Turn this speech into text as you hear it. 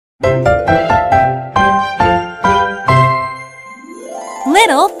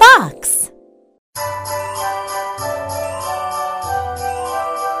Little Fox.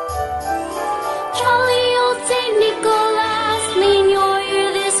 Jolly old Saint Nicholas, lean your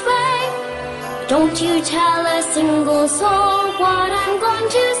ear this way. Don't you tell a single soul what I'm going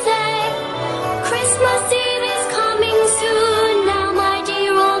to say. Christmas Eve is coming soon, now my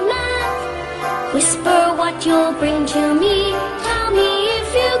dear old man. Whisper what you'll bring to me, tell me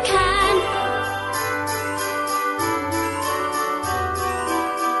if you can.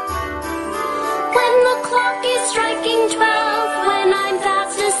 When the clock is striking 12, when I'm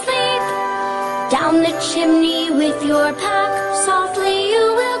fast asleep, down the chimney with your pack, softly you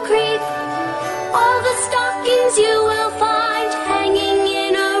will creep. All the stockings you will find hanging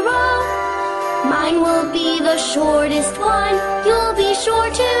in a row. Mine will be the shortest one, you'll be sure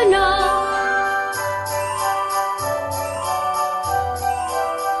to know.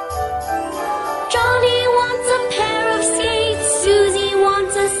 Johnny wants a pair of skates, Susy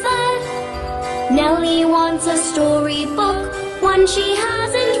wants a sled. Nelly wants a storybook, one she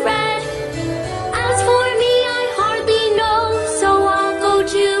hasn't read. As for me, I hardly know, so I'll go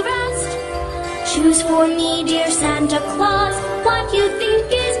to rest. Choose for me, dear Santa Claus, what you think